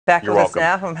Back with us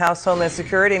now from House Homeland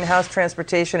Security and House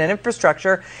Transportation and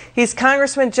Infrastructure, he's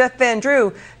Congressman Jeff Van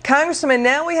Drew. Congressman,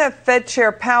 now we have Fed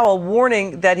Chair Powell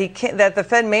warning that the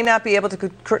Fed may not be able to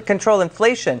control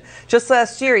inflation. Just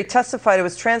last year, he testified it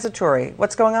was transitory.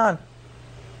 What's going on?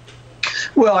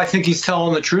 Well, I think he's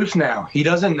telling the truth now. He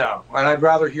doesn't know. And I'd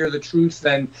rather hear the truth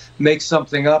than make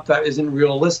something up that isn't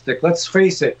realistic. Let's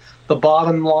face it. The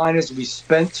bottom line is we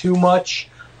spent too much.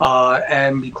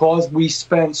 And because we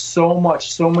spent so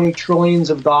much, so many trillions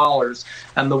of dollars,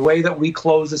 and the way that we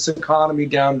closed this economy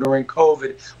down during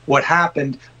COVID, what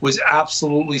happened was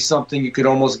absolutely something you could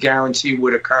almost guarantee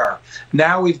would occur.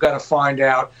 Now we've got to find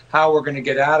out how we're going to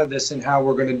get out of this and how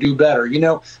we're going to do better. You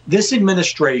know, this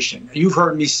administration, you've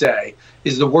heard me say,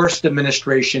 is the worst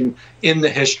administration in the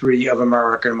history of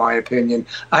America, in my opinion.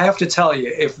 I have to tell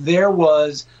you, if there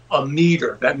was a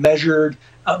meter that measured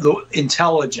the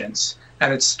intelligence,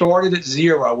 and it started at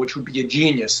 0, which would be a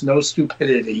genius, no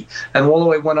stupidity, and all the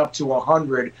way went up to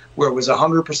 100, where it was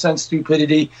 100%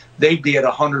 stupidity, they'd be at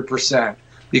 100%.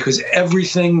 Because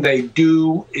everything they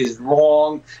do is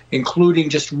wrong, including,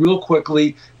 just real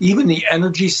quickly, even the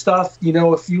energy stuff. You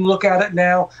know, if you look at it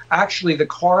now, actually the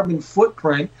carbon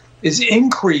footprint is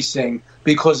increasing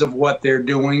because of what they're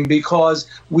doing, because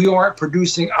we aren't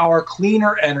producing our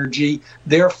cleaner energy.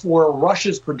 Therefore,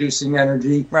 Russia's producing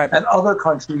energy, right, and other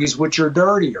countries which are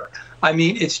dirtier. I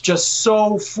mean, it's just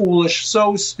so foolish,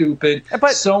 so stupid,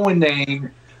 so inane.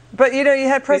 But, you know, you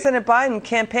had President Biden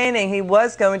campaigning. He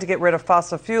was going to get rid of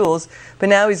fossil fuels, but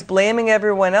now he's blaming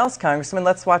everyone else, Congressman.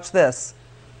 Let's watch this.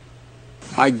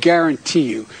 I guarantee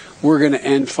you we're going to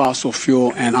end fossil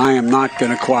fuel, and I am not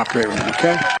going to cooperate with it,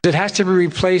 okay? It has to be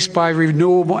replaced by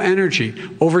renewable energy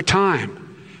over time,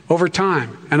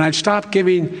 And I'd stop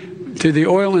giving to the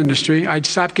oil industry. I'd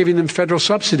stop giving them federal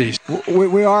subsidies.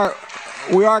 We are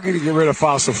going to get rid of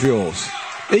fossil fuels.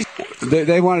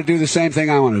 They want to do the same thing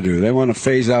I want to do. They want to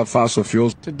phase out fossil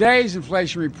fuels. Today's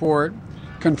inflation report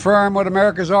confirmed what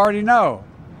Americans already know.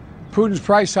 Putin's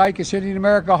price hike is hitting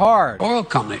America hard. Oil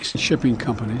companies, shipping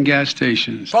companies, gas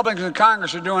stations. Republicans in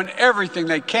Congress are doing everything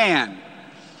they can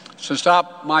to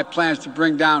stop my plans to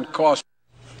bring down costs.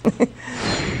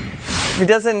 He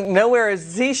doesn't, nowhere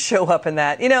does he show up in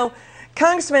that. You know,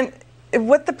 Congressman,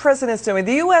 what the president's doing,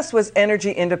 the U.S. was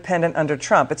energy independent under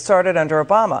Trump. It started under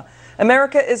Obama.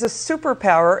 America is a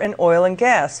superpower in oil and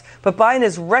gas, but Biden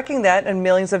is wrecking that and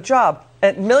millions of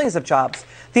jobs.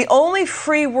 The only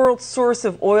free world source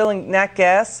of oil and nat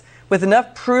gas with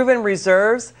enough proven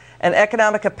reserves and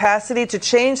economic capacity to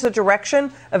change the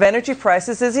direction of energy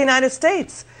prices is the United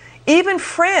States. Even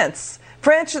French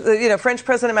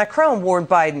President Macron warned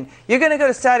Biden, you're going to go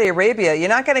to Saudi Arabia, you're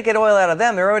not going to get oil out of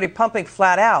them. They're already pumping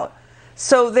flat out.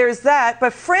 So there's that.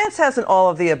 But France has an all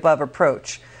of the above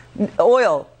approach.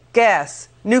 Oil, gas,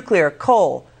 nuclear,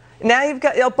 coal. Now you've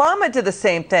got Obama did the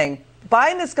same thing.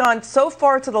 Biden has gone so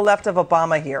far to the left of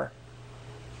Obama here.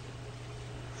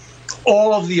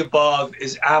 All of the above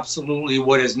is absolutely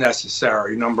what is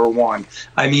necessary, number one.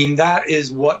 I mean, that is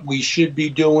what we should be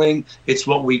doing. It's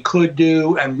what we could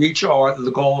do and reach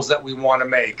the goals that we want to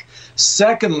make.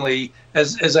 Secondly,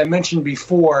 as I mentioned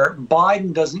before,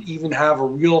 Biden doesn't even have a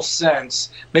real sense.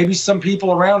 Maybe some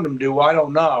people around him do. I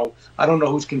don't know. I don't know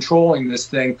who's controlling this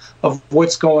thing of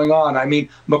what's going on. I mean,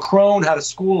 Macron had to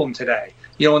school him today.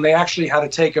 You know, and they actually had to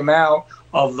take him out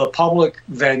of the public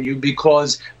venue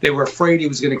because they were afraid he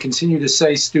was going to continue to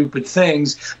say stupid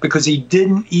things, because he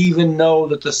didn't even know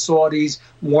that the Saudis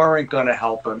weren't going to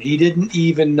help him. He didn't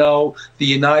even know the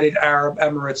United Arab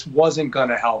Emirates wasn't going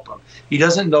to help him. He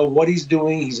doesn't know what he's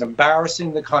doing. He's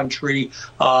embarrassing the country.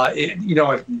 You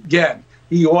know, again,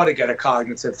 he ought to get a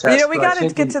cognitive test. You know, we got to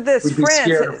get to this. We'd be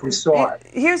scared if we saw it.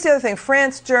 Here's the other thing.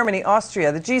 France, Germany,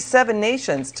 Austria, the G7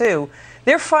 nations, too.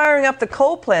 They're firing up the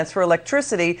coal plants for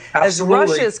electricity. Absolutely. As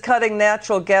Russia is cutting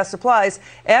natural gas supplies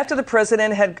after the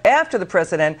president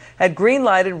had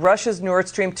green-lighted Russia's Nord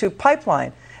Stream 2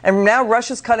 pipeline. And now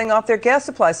Russia's cutting off their gas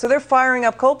supplies. So they're firing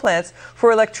up coal plants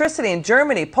for electricity in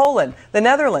Germany, Poland, the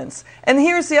Netherlands. And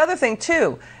here's the other thing,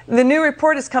 too. The new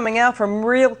report is coming out from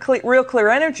Real Clear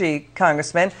Energy,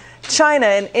 Congressman. China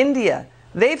and India,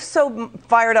 they've so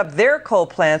fired up their coal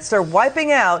plants, they're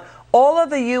wiping out all of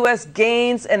the U.S.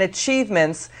 gains and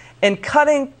achievements in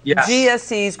cutting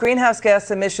GSE's greenhouse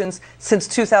gas emissions since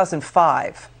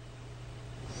 2005.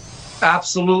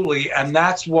 Absolutely. And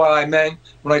that's what I meant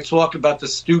when I talked about the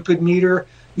stupid meter.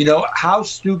 You know, how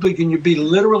stupid can you be?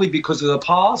 Literally, because of the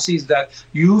policies that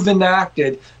you've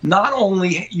enacted, not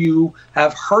only you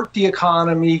have hurt the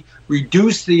economy,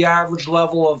 reduced the average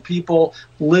level of people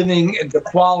living and the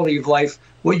quality of life,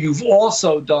 what you've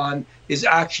also done is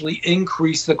actually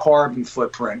increase the carbon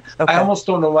footprint. Okay. I almost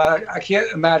don't know why. I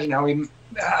can't imagine how he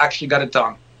actually got it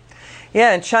done.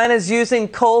 Yeah, and China's using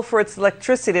coal for its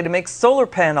electricity to make solar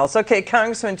panels. Okay,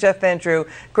 Congressman Jeff Van Drew,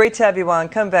 great to have you on.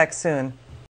 Come back soon.